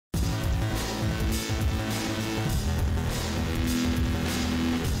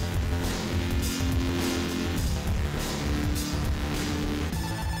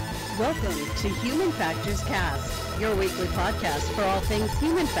Welcome to Human Factors Cast, your weekly podcast for all things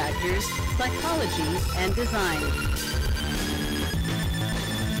human factors, psychology, and design.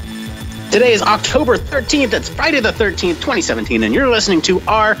 Today is October 13th. It's Friday the 13th, 2017, and you're listening to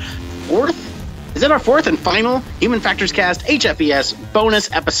our fourth and final Human Factors Cast HFES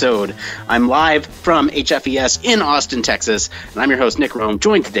bonus episode. I'm live from HFES in Austin, Texas, and I'm your host, Nick Roome,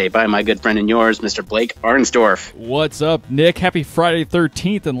 joined today by my good friend and yours, Mr. Blake Arnsdorff. What's up, Nick? Happy Friday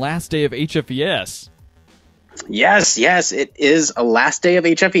 13th and last day of HFES. Yes, it is a last day of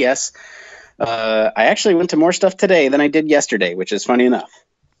HFES. I actually went to more stuff today than I did yesterday, which is funny enough.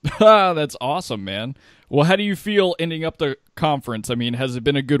 That's awesome, man. Well, how do you feel ending up the conference? I mean, has it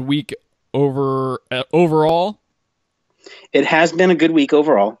been a good week overall? It has been a good week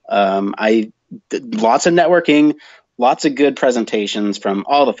overall. I did lots of networking, lots of good presentations from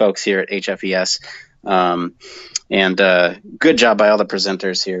all the folks here at HFES, and good job by all the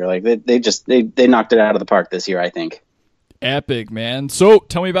presenters here. Like they knocked it out of the park this year, I think. Epic, man. So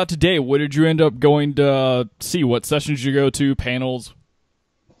tell me about today. What did you end up going to see? What sessions did you go to? Panels?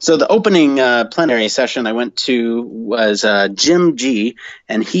 So the opening plenary session I went to was Jim G,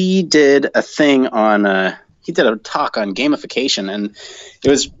 and he did a thing on he did a talk on gamification, and it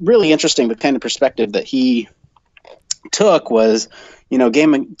was really interesting. The kind of perspective that he took was,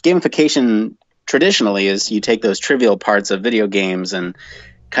 gamification traditionally is you take those trivial parts of video games and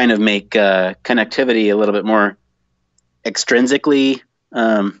kind of make connectivity a little bit more extrinsically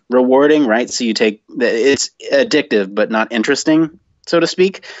rewarding, right? So you take it's addictive but not interesting, so to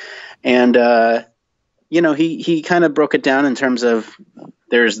speak. And, he kind of broke it down in terms of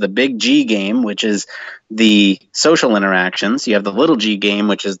there's the big G game, which is the social interactions. You have the little G game,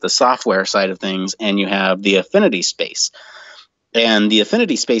 which is the software side of things. And you have the affinity space. And the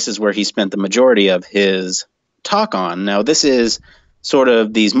affinity space is where he spent the majority of his talk on. Now, this is sort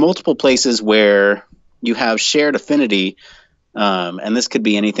of these multiple places where you have shared affinity. And this could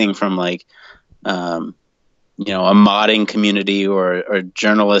be anything from like, a modding community or a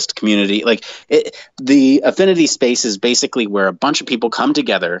journalist community. The affinity space is basically where a bunch of people come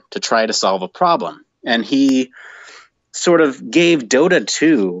together to try to solve a problem. And he sort of gave Dota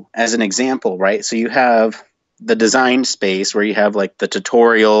 2 as an example, right? So you have the design space where you have like the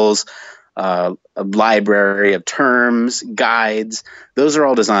tutorials, a library of terms, guides. Those are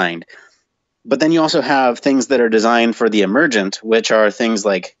all designed. But then you also have things that are designed for the emergent, which are things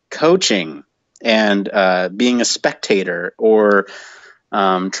like coaching, and being a spectator or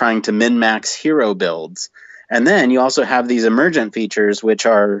trying to min-max hero builds. And then you also have these emergent features, which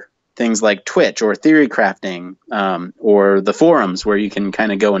are things like Twitch or theory crafting or the forums where you can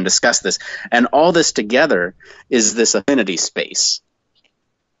kind of go and discuss this. And all this together is this affinity space.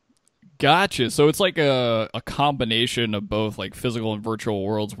 Gotcha. So it's like a combination of both like physical and virtual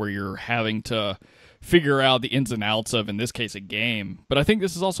worlds where you're having to figure out the ins and outs of, in this case, a game. But I think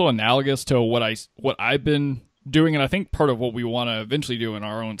this is also analogous to what I've been doing, and I think part of what we want to eventually do in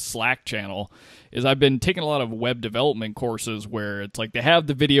our own Slack channel is I've been taking a lot of web development courses where it's like they have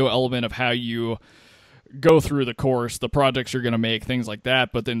the video element of how you go through the course, the projects you're going to make, things like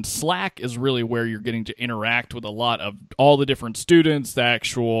that. But then Slack is really where you're getting to interact with a lot of all the different students, the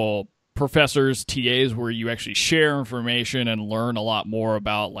actual professors, TAs, where you actually share information and learn a lot more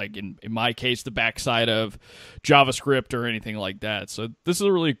about, like in my case, the backside of JavaScript or anything like that. So this is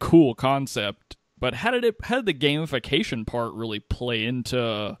a really cool concept. But how did the gamification part really play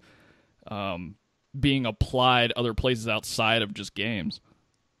into being applied other places outside of just games?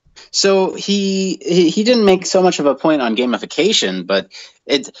 So he didn't make so much of a point on gamification, but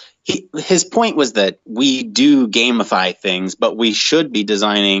his point was that we do gamify things, but we should be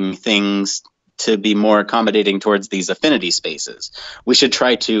designing things to be more accommodating towards these affinity spaces. We should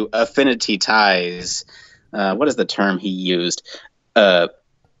try to affinitize, what is the term he used?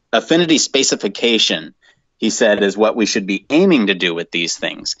 Affinity spacification, he said, is what we should be aiming to do with these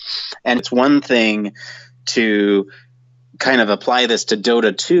things. And it's one thing to kind of apply this to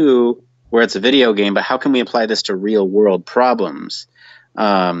Dota 2 where it's a video game, but how can we apply this to real world problems?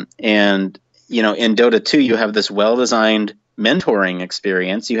 And in Dota 2, you have this well-designed mentoring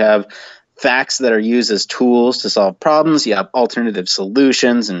experience. You have facts that are used as tools to solve problems. You have alternative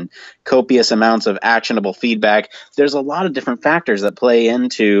solutions and copious amounts of actionable feedback. There's a lot of different factors that play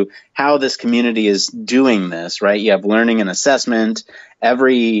into how this community is doing this, right? You have learning and assessment.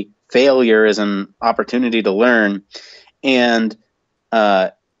 Every failure is an opportunity to learn. And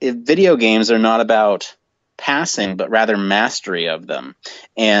if video games are not about passing, but rather mastery of them.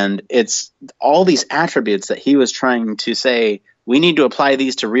 And it's all these attributes that he was trying to say, we need to apply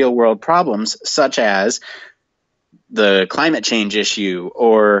these to real world problems, such as the climate change issue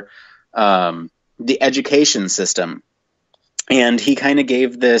or the education system. And he kind of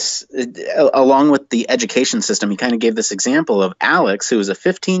gave this, along with the education system, he kind of gave this example of Alex, who is a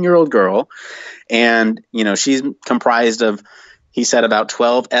 15-year-old girl. And, she's comprised of, he said, about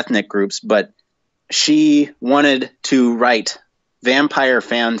 12 ethnic groups, but she wanted to write vampire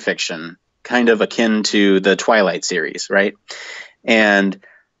fan fiction, kind of akin to the Twilight series, right? And,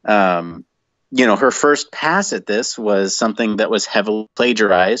 her first pass at this was something that was heavily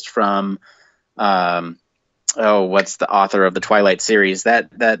plagiarized from, what's the author of the Twilight series?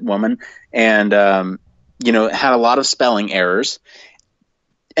 That woman. And, had a lot of spelling errors.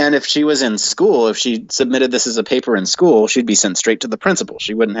 And if she was in school, if she submitted this as a paper in school, she'd be sent straight to the principal.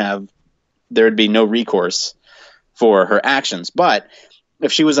 There'd be no recourse for her actions. But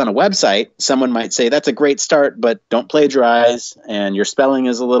if she was on a website, someone might say, that's a great start, but don't plagiarize, and your spelling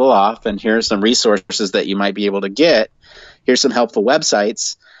is a little off, and here's some resources that you might be able to get. Here's some helpful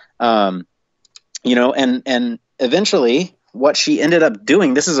websites. And eventually what she ended up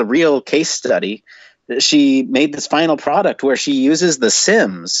doing, this is a real case study. She made this final product where she uses The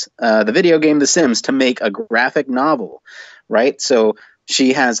Sims, the video game The Sims, to make a graphic novel, right? So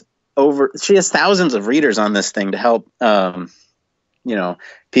she has thousands of readers on this thing to help,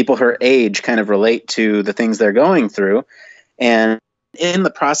 people her age kind of relate to the things they're going through. And in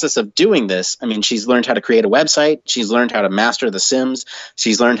the process of doing this, she's learned how to create a website. She's learned how to master The Sims.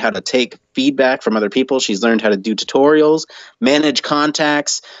 She's learned how to take feedback from other people. She's learned how to do tutorials, manage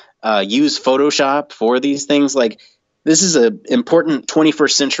contacts, use Photoshop for these things. Like, this is an important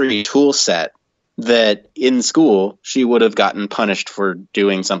 21st century tool set that in school she would have gotten punished for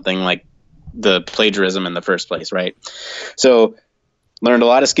doing something like the plagiarism in the first place, right? So learned a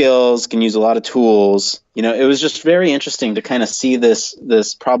lot of skills, can use a lot of tools. It was just very interesting to kind of see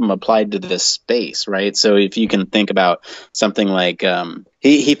this problem applied to this space, right? So if you can think about something like,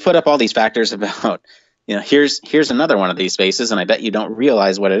 he put up all these factors about, here's another one of these spaces, and I bet you don't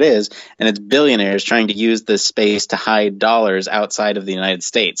realize what it is, and it's billionaires trying to use this space to hide dollars outside of the United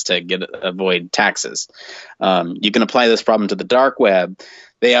States to avoid taxes. You can apply this problem to the dark web.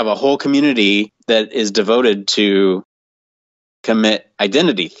 They have a whole community that is devoted to commit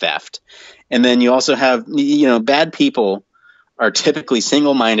identity theft. And then you also have, bad people are typically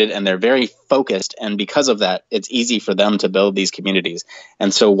single-minded and they're very focused. And because of that, it's easy for them to build these communities.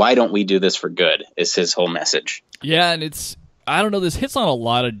 And so why don't we do this for good is his whole message. Yeah, and I don't know, this hits on a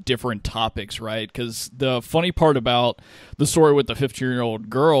lot of different topics, right? Because the funny part about the story with the 15-year-old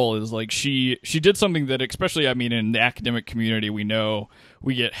girl is, like, she did something that, especially, in the academic community, we know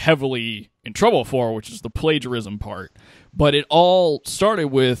we get heavily in trouble for, which is the plagiarism part. But it all started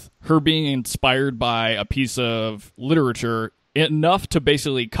with her being inspired by a piece of literature, enough to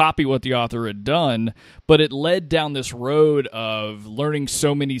basically copy what the author had done, but it led down this road of learning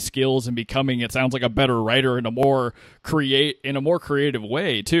so many skills and becoming, it sounds like, a better writer in a more creative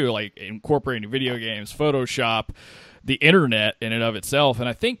way too, like incorporating video games, Photoshop, the internet in and of itself. And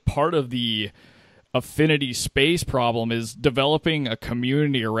I think part of the Affinity space problem is developing a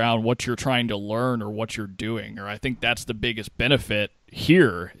community around what you're trying to learn or what you're doing. Or I think that's the biggest benefit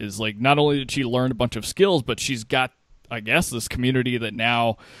here, is, like, not only did she learn a bunch of skills, but she's got, I guess, this community that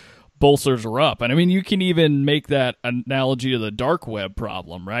now bolsters her up. And you can even make that analogy to the dark web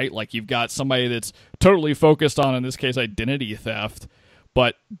problem, right? Like, you've got somebody that's totally focused on, in this case, identity theft,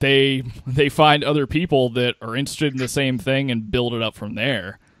 but they find other people that are interested in the same thing and build it up from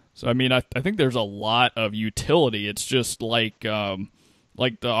there. So, I think there's a lot of utility. It's just like the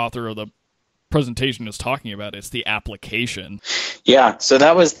author of the presentation is talking about. It's the application. Yeah, so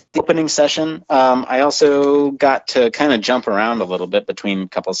that was the opening session. I also got to kind of jump around a little bit between a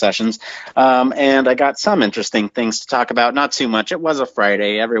couple sessions, and I got some interesting things to talk about. Not too much. It was a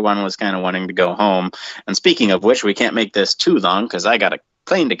Friday. Everyone was kind of wanting to go home. And speaking of which, we can't make this too long because I got a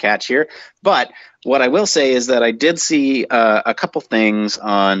plane to catch here. But what I will say is that I did see a couple things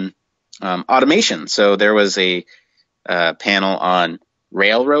on automation. So there was a panel on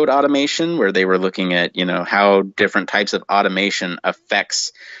railroad automation where they were looking at, how different types of automation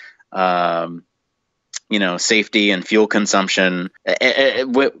affects, safety and fuel consumption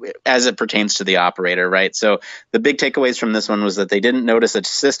as it pertains to the operator, right? So the big takeaways from this one was that they didn't notice a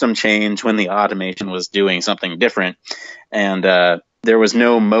system change when the automation was doing something different. And there was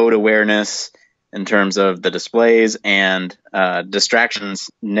no mode awareness in terms of the displays, and distractions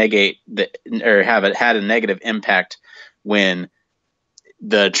had a negative impact when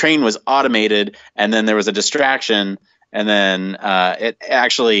the train was automated and then there was a distraction, and then it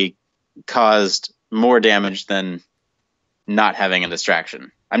actually caused more damage than not having a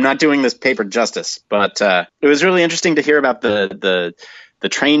distraction. I'm not doing this paper justice, but it was really interesting to hear about the the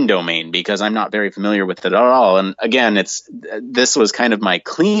train domain because I'm not very familiar with it at all. And again, this was kind of my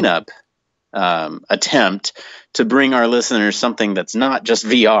cleanup attempt to bring our listeners something that's not just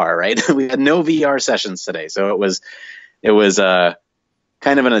VR, right? We had no VR sessions today, so it was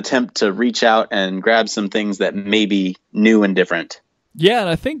kind of an attempt to reach out and grab some things that may be new and different. Yeah, and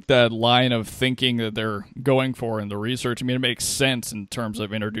I think that line of thinking that they're going for in the research, I mean, it makes sense in terms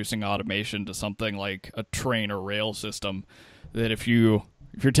of introducing automation to something like a train or rail system. That if you're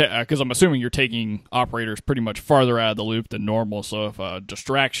because I'm assuming you're taking operators pretty much farther out of the loop than normal, so if a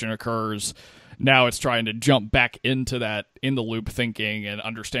distraction occurs, now it's trying to jump back into that in the loop thinking and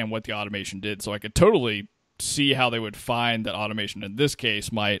understand what the automation did. So I could totally see how they would find that automation in this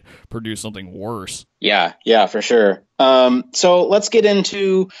case might produce something worse. Yeah, for sure. So let's get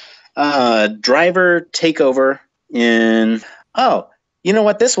into driver takeover in, you know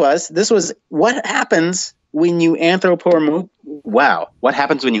what this was? This was what happens when you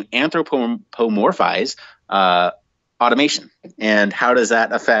anthropomorphize automation, and how does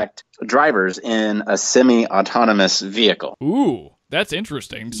that affect drivers in a semi-autonomous vehicle? Ooh, that's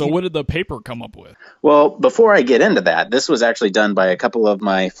interesting. So what did the paper come up with? Well, before I get into that, this was actually done by a couple of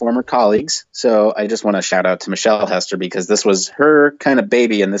my former colleagues. So I just want to shout out to Michelle Hester because this was her kind of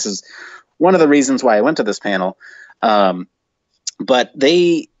baby, and this is one of the reasons why I went to this panel. But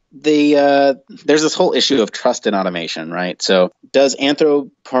there's this whole issue of trust in automation, right? So does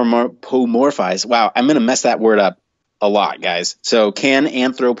anthropomorphize? Wow, I'm going to mess that word up a lot, guys. So can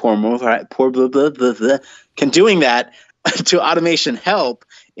anthropomorphize? Can doing that to automation help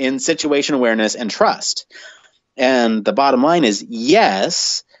in situation awareness and trust? And the bottom line is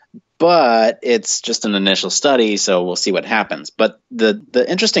yes, but it's just an initial study, so we'll see what happens. But the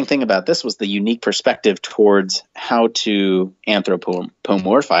interesting thing about this was the unique perspective towards how to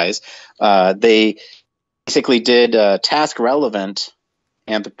anthropomorphize. They basically did task relevant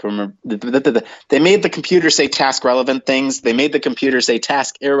they made the computer say task relevant things. They made the computer say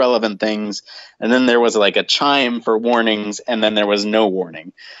task irrelevant things. And then there was like a chime for warnings, and then there was no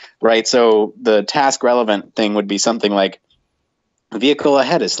warning, right? So the task relevant thing would be something like, the vehicle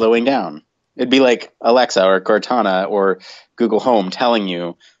ahead is slowing down. It'd be like Alexa or Cortana or Google Home telling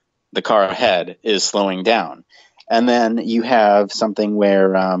you the car ahead is slowing down. And then you have something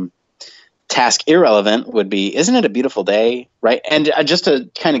where task irrelevant would be, isn't it a beautiful day, right? And just to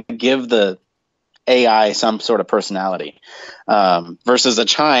kind of give the AI some sort of personality, versus a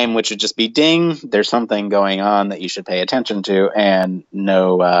chime, which would just be ding, there's something going on that you should pay attention to, and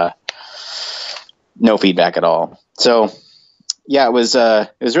no feedback at all. So yeah, it was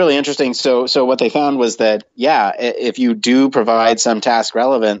really interesting. So what they found was that, yeah, if you do provide some task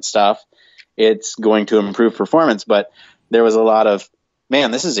relevant stuff, it's going to improve performance. But there was a lot of,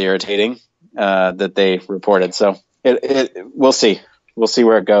 man, this is irritating, that they reported. So we'll see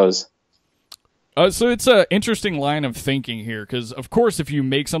where it goes. So it's an interesting line of thinking here, because of course, if you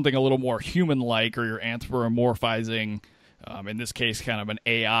make something a little more human-like, or you're anthropomorphizing, in this case, kind of an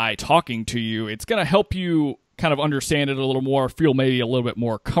AI talking to you, it's going to help you kind of understand it a little more, feel maybe a little bit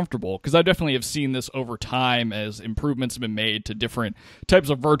more comfortable. Because I definitely have seen this over time as improvements have been made to different types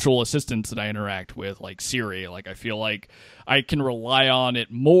of virtual assistants that I interact with, like Siri. Like, I feel like I can rely on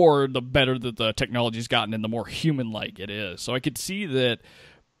it more the better that the technology's gotten and the more human-like it is. So I could see that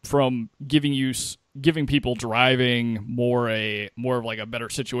from giving people driving more of like a better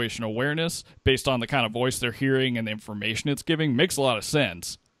situation awareness based on the kind of voice they're hearing and the information it's giving makes a lot of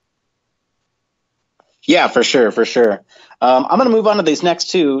sense. Yeah, for sure. I'm going to move on to these next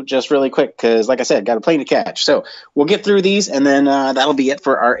two just really quick because, like I said, got a plane to catch. So we'll get through these, and then that'll be it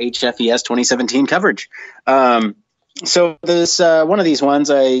for our HFES 2017 coverage. So this one of these ones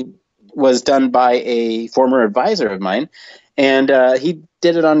was done by a former advisor of mine, and he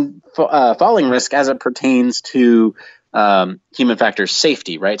did it on falling risk as it pertains to human factor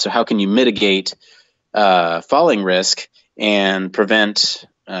safety, right? So how can you mitigate falling risk and prevent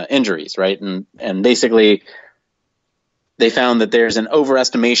injuries, right? And basically, they found that there's an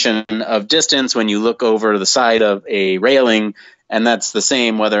overestimation of distance when you look over the side of a railing, and that's the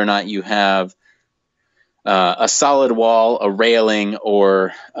same whether or not you have a solid wall, a railing,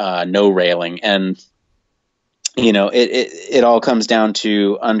 or no railing. And you know, it all comes down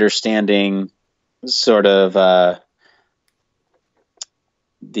to understanding sort of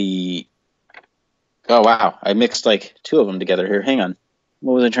the. Oh wow! I mixed like two of them together here. Hang on.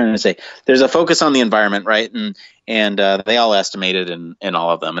 What was I trying to say? There's a focus on the environment, right? And they all estimated in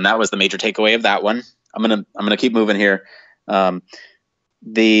all of them, and that was the major takeaway of that one. I'm gonna keep moving here.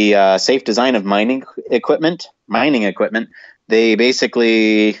 The safe design of mining equipment. They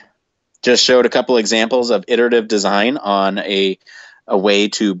basically just showed a couple examples of iterative design on a a way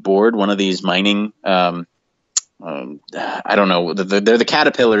to board one of these mining. I don't know. They're the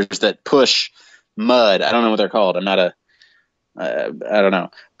caterpillars that push mud. I don't know what they're called. I'm not a. I don't know,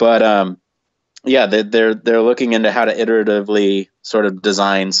 but yeah, they're looking into how to iteratively sort of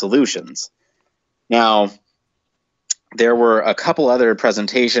design solutions. Now, there were a couple other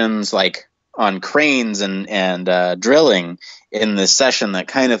presentations like on cranes and drilling in this session that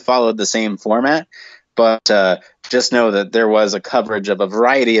kind of followed the same format, but just know that there was a coverage of a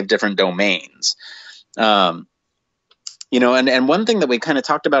variety of different domains. You know, and one thing that we kind of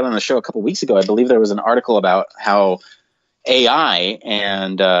talked about on the show a couple weeks ago, I believe there was an article about how AI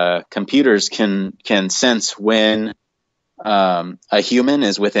and computers can sense when a human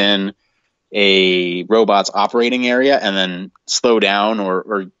is within a robot's operating area and then slow down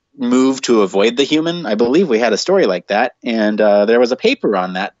or move to avoid the human. I believe we had a story like that, and there was a paper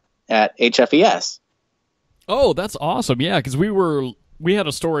on that at HFES. Oh, that's awesome. Yeah, because we had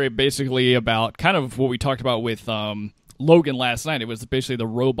a story basically about kind of what we talked about with Logan last night. It was basically the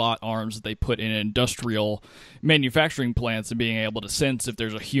robot arms that they put in industrial manufacturing plants and being able to sense if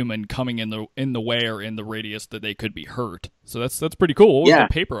there's a human coming in the way or in the radius that they could be hurt. So that's pretty cool. What was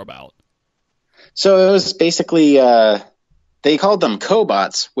the paper about? So it was basically they called them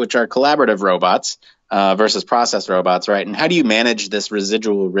cobots, which are collaborative robots versus process robots, right? And how do you manage this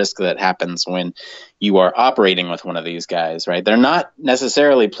residual risk that happens when you are operating with one of these guys, right? They're not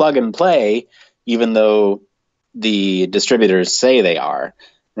necessarily plug and play, even though the distributors say they are,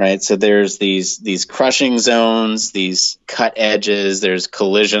 right? So there's these crushing zones, these cut edges, there's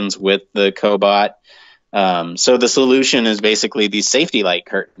collisions with the cobot. So the solution is basically these safety light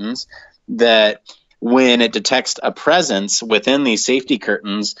curtains that when it detects a presence within these safety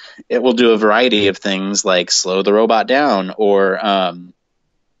curtains, it will do a variety of things like slow the robot down or,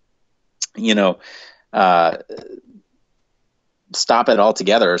 stop it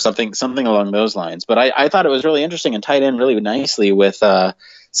altogether or something along those lines. But I thought it was really interesting and tied in really nicely with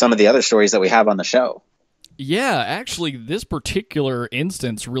some of the other stories that we have on the show. Yeah, actually, this particular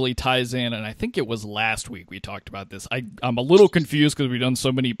instance really ties in, and I think it was last week we talked about this. I'm a little confused because we've done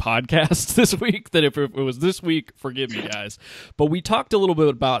so many podcasts this week that if it was this week, forgive me, guys. But we talked a little bit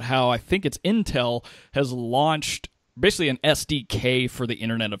about how I think it's Intel has launched basically an SDK for the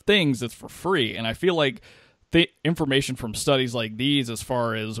Internet of Things that's for free, and I feel like the information from studies like these as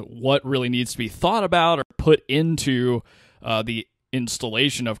far as what really needs to be thought about or put into the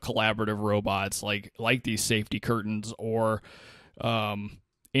installation of collaborative robots like these safety curtains or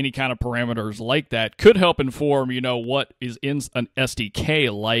any kind of parameters like that could help inform, what is in an SDK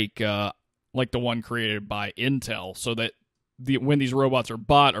like the one created by Intel, so that when these robots are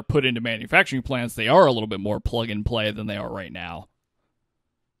bought or put into manufacturing plants, they are a little bit more plug and play than they are right now.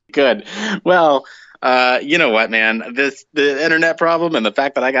 Good. Well, you know what, man? The internet problem and the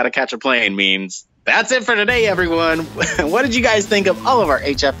fact that I got to catch a plane means that's it for today, everyone. What did you guys think of all of our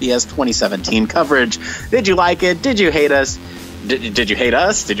HFES 2017 coverage? Did you like it? Did you hate us? Did you hate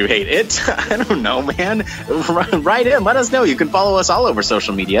us? Did you hate it? I don't know, man. Write in. Let us know. You can follow us all over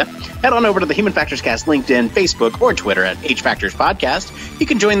social media. Head on over to the Human Factors Cast LinkedIn, Facebook, or Twitter at HFactors Podcast. You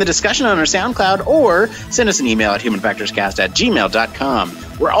can join the discussion on our SoundCloud or send us an email at humanfactorscast@gmail.com.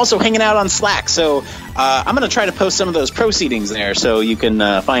 We're also hanging out on Slack, so I'm going to try to post some of those proceedings there so you can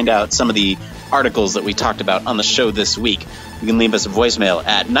find out some of the articles that we talked about on the show this week. You can leave us a voicemail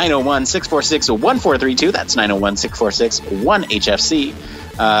at 901-646-1432. That's 901-646-1HFC.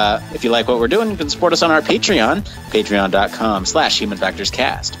 If you like what we're doing, you can support us on our Patreon,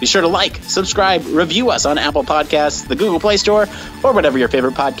 patreon.com/HumanFactorsCast. Be sure to like, subscribe, review us on Apple Podcasts, the Google Play Store, or whatever your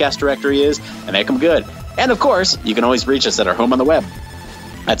favorite podcast directory is, and make them good. And of course, you can always reach us at our home on the web.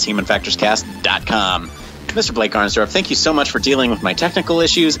 That's humanfactorscast.com. Mr. Blake Arnsdorff, thank you so much for dealing with my technical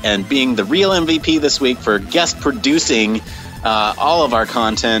issues and being the real MVP this week for guest producing all of our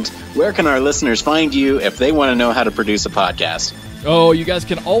content. Where can our listeners find you if they want to know how to produce a podcast? Oh, you guys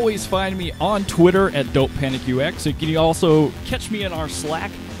can always find me on Twitter at DopePanicUX. You can also catch me in our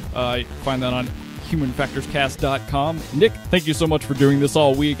Slack. Find that on humanfactorscast.com. Nick, thank you so much for doing this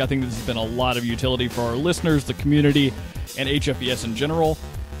all week. I think this has been a lot of utility for our listeners, the community, and HFES in general.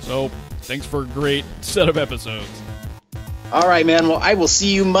 So thanks for a great set of episodes. All right, man. Well, I will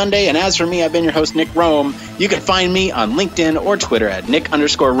see you Monday. And as for me, I've been your host, Nick Roome. You can find me on LinkedIn or Twitter at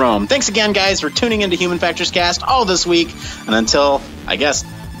Nick_Roome. Thanks again, guys, for tuning into Human Factors Cast all this week. And until, I guess,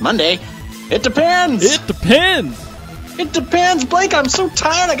 Monday, it depends. It depends. It depends. Blake, I'm so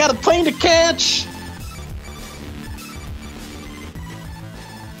tired. I got a plane to catch.